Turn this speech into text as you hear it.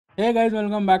Hey guys,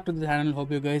 welcome back to the channel.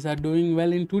 Hope you guys are doing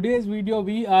well. In today's video,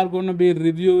 we are going to be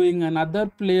reviewing another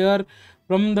player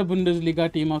from the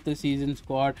Bundesliga team of the season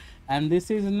squad, and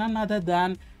this is none other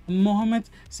than Mohamed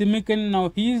SIMAKAN.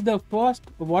 Now, he is the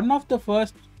one of the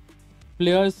first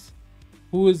players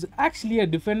who is actually a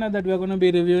defender that we are going to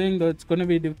be reviewing. Though it's going to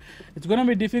be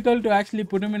difficult to actually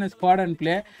put him in a squad and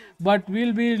play, but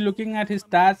we'll be looking at his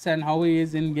stats and how he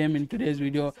is in game in today's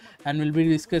video, and we'll be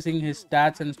discussing his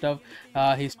stats and stuff,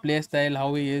 his play style,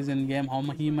 how he is in game, how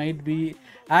he might be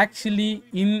actually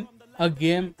in a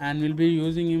game, and we'll be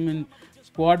using him in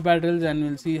squad battles, and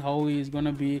we'll see how he is going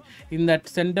to be in that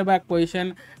center back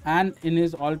position and in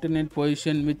his alternate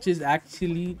position, which is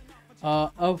actually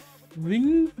a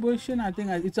wing position. I think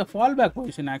it's a fallback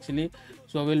position actually.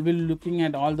 So we'll be looking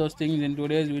at all those things in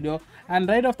today's video, and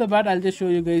right off the bat I'll just show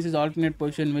you guys his alternate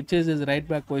position, which is his right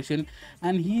back position,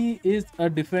 and he is a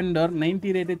defender,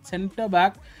 90 rated center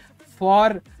back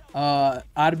for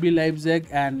RB Leipzig,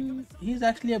 and he's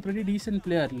actually a pretty decent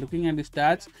player looking at his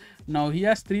stats. Now he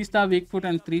has 3-star weak foot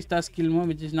and 3-star skill move,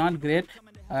 which is not great,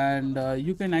 and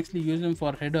you can actually use him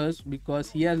for headers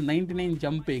because he has 99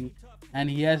 jumping and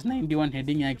he has 91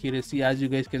 heading accuracy, as you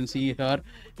guys can see here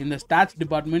in the stats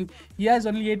department. He has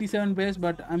only 87 pace,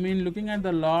 but I mean, looking at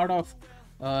the lot of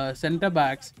center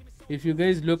backs, if you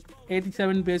guys look,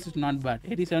 87 pace is not bad.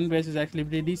 87 pace is actually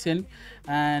pretty decent.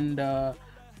 And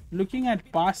looking at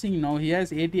passing now, he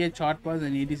has 88 short pass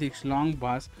and 86 long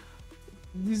pass.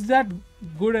 Is that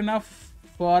good enough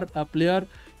for a player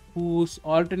whose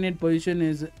alternate position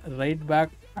is right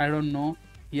back? I don't know.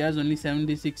 He has only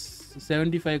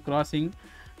 75 crossing,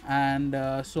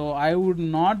 and so I would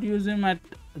not use him at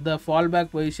the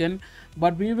fallback position,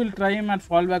 but we will try him at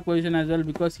fallback position as well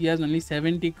because he has only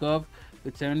 70 curve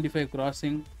with 75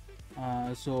 crossing.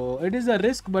 So it is a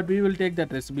risk, but we will take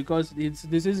that risk because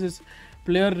this is his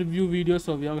player review video,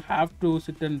 so we have to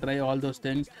sit and try all those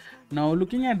things. Now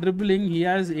looking at dribbling, he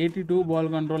has 82 ball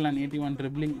control and 81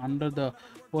 dribbling. Under the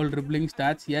whole dribbling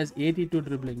stats, he has 82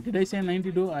 dribbling. Did I say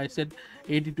 92? I said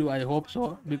 82. I hope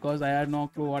so, because I had no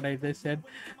clue what I just said.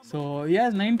 So he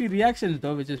has 90 reactions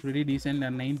though, which is pretty decent,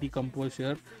 and 90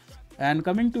 composure. And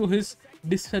coming to his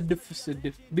defensive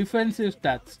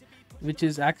stats, which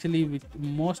is actually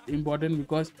most important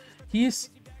because his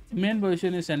main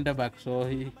position is center back. So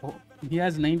he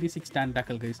has 96 stand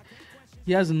tackle, guys.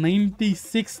 He has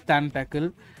 96 stand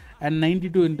tackle and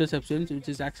 92 interceptions, which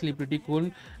is actually pretty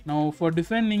cool. Now for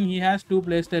defending, he has two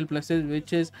playstyle pluses,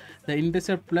 which is the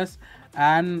intercept plus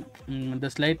and the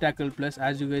slide tackle plus.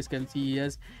 As you guys can see, he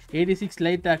has 86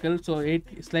 slide tackle, so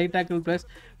 8 slide tackle plus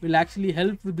will actually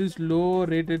help with this low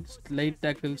rated slide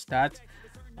tackle stats.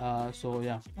 So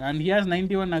yeah, and he has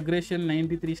 91 aggression,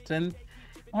 93 strength,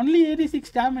 only 86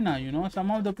 stamina. You know, some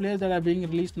of the players that are being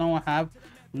released now have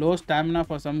low stamina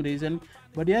for some reason,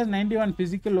 but he has 91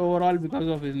 physical overall because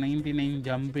of his 99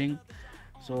 jumping.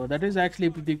 So that is actually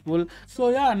pretty cool.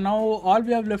 So yeah, now all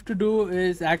we have left to do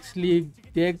is actually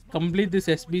complete this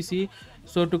SBC.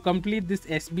 So to complete this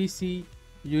SBC,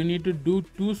 you need to do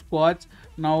 2 squads.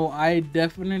 Now I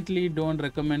definitely don't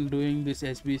recommend doing this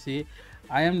SBC.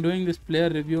 I am doing this player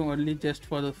review only just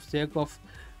for the sake of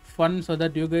fun, so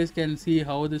that you guys can see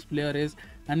how this player is,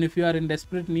 and if you are in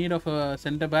desperate need of a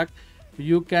center back,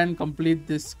 you can complete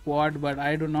this squad, but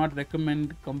I do not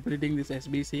recommend completing this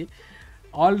SBC.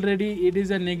 Already it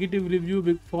is a negative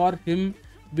review for him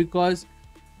because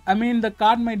I mean, the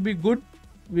card might be good,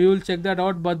 we will check that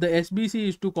out, but the SBC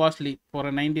is too costly for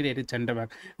a 90 rated center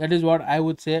back. That is what I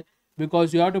would say,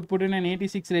 because you have to put in an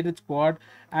 86 rated squad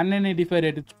and an 85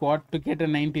 rated squad to get a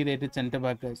 90 rated center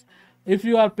back, guys. If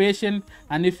you are patient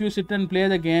and if you sit and play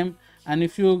the game and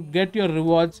if you get your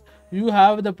rewards, you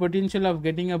have the potential of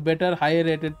getting a better higher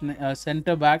rated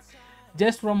center back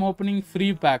just from opening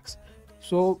free packs.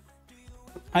 So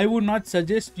I would not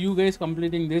suggest you guys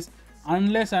completing this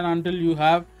unless and until you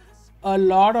have a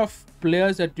lot of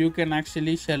players that you can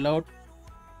actually shell out.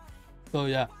 So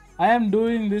yeah, I am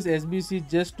doing this SBC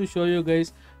just to show you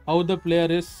guys how the player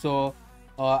is. So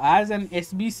as an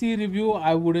SBC review,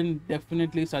 I wouldn't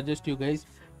definitely suggest you guys,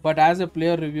 but as a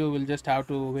player review, we'll just have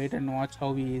to wait and watch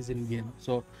how he is in game.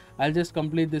 So I'll just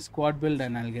complete this squad build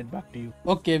and I'll get back to you.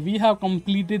 Okay, we have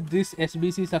completed this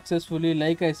SBC successfully.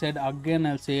 Like I said, again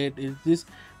I'll say it, this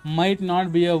might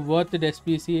not be a worth it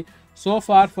SBC. So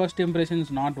far, first impression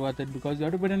is not worth it because you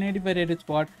have to put an 85 rated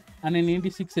squad and an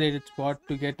 86 rated squad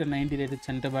to get a 90 rated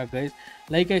center back, guys.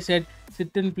 Like I said, sit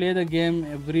and play the game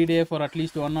every day for at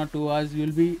least 1 or 2 hours.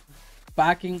 You'll be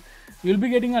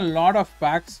getting a lot of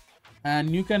packs,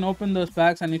 and you can open those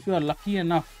packs, and if you are lucky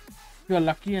enough,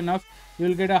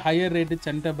 you'll get a higher rated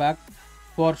center back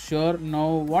for sure. Now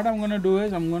what I'm gonna do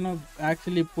is I'm gonna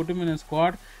actually put him in a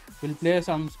squad. We'll play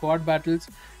some squad battles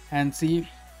and see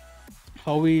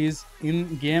how he is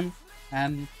in game,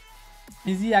 and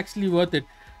is he actually worth it.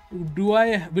 Will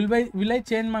I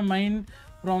change my mind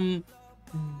from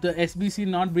the SBC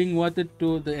not being worth it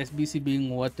to the SBC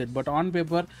being worth it? But on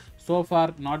paper, so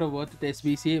far not a worth it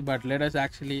SBC. But let us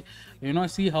actually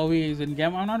see how he is in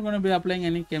game. I'm not going to be applying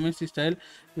any chemistry style.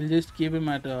 We'll just keep him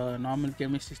at normal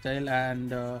chemistry style,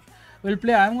 and I'm going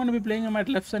to be playing him at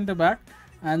left center back,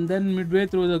 and then midway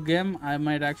through the game I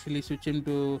might actually switch him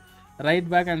to right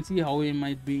back and see how he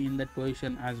might be in that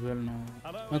position as well. Now,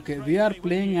 okay, we are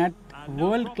playing at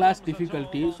world class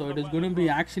difficulty, so it is going to be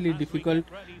actually difficult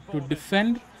to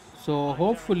defend. So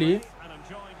hopefully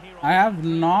I have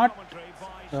not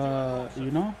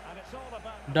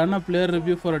done a player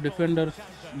review for a defender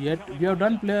yet. We have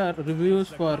done player reviews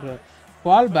for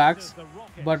fall backs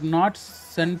but not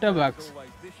center backs,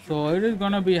 so it is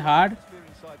gonna be hard.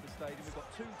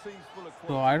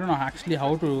 So I don't know actually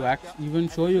how to even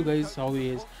show you guys how he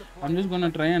is. I'm just gonna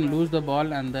try and lose the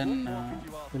ball, and then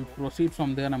we'll proceed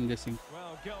from there, I'm guessing.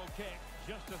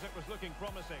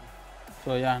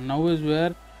 So yeah, now is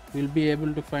where we'll be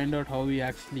able to find out how he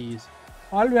actually is.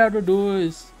 All we have to do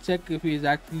is check if he is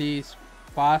actually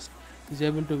fast, he's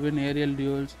able to win aerial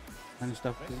duels and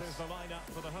stuff.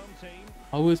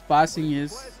 How his passing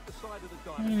is.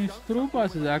 I mean, his through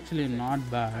pass is actually not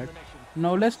bad.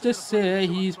 Now let's just say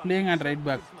he is playing at right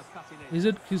back.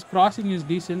 His crossing is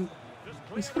decent?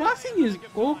 His crossing is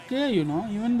okay,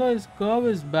 even though his curve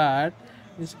is bad,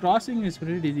 his crossing is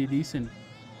pretty decent.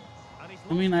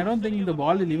 I mean, I don't think the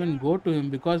ball will even go to him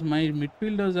because my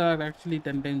midfielders are actually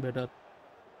 10 times better.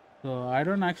 So I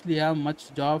don't actually have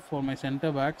much job for my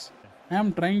center backs. I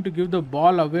am trying to give the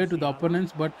ball away to the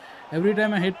opponents, but every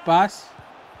time I hit pass,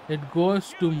 it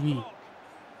goes to me.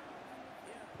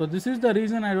 So this is the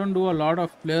reason I don't do a lot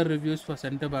of player reviews for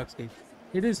center backs.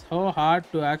 It is so hard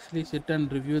to actually sit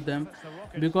and review them,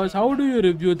 because how do you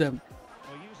review them?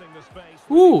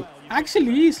 Ooh,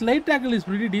 actually slide tackle is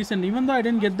pretty decent, even though I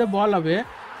didn't get the ball away.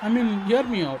 I mean, hear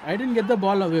me out, I didn't get the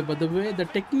ball away, but the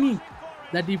technique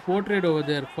that he portrayed over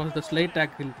there for the slide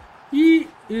tackle, he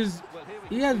has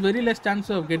very less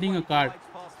chance of getting a card.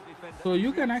 So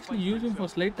you can actually use him for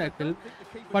slide tackle,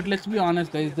 but let's be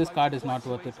honest guys, this card is not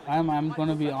worth it. I'm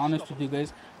gonna be honest with you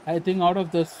guys. I think out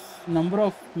of the number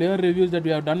of player reviews that we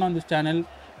have done on this channel,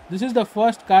 this is the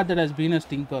first card that has been a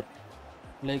stinker.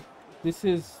 Like, this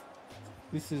is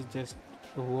just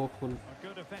woeful.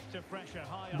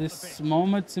 This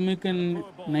Mohamed SIMAKAN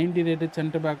 90 rated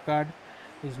center back card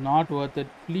is not worth it.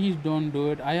 Please don't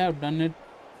do it. I have done it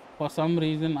for some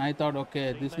reason. I thought,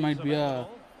 okay, this might be a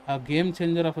game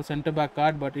changer of a center back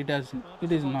card, but it is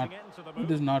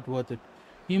not worth it.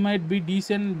 He might be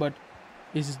decent, but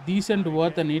is decent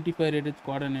worth an 85 rated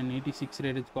squad and an 86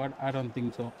 rated squad? I don't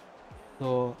think so.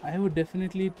 So I would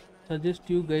definitely suggest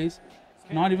you guys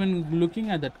not even looking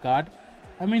at that card.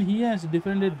 I mean, he has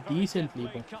defended decently,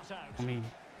 but I mean,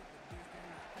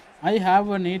 I have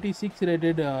an 86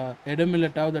 rated Eden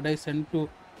Militao that I sent to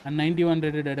a 91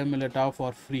 rated Eden Militao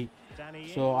for free.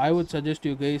 So I would suggest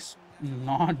you guys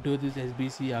not do this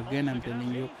SBC again. I'm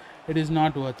telling you, it is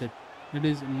not worth it. It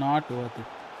is not worth it.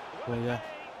 So yeah,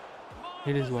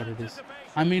 it is what it is.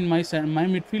 I mean, my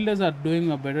midfielders are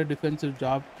doing a better defensive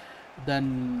job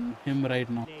than him right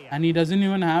now, and he doesn't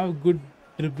even have good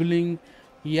dribbling.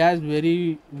 He has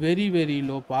very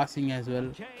low passing as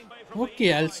well.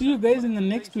 Okay, I'll see you guys in the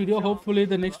next video. Hopefully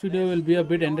the next video will be a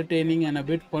bit entertaining and a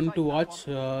bit fun to watch.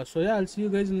 So yeah, I'll see you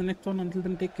guys in the next one. Until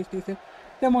then, take care, stay safe,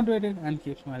 stay motivated, and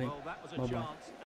keep smiling. Bye bye.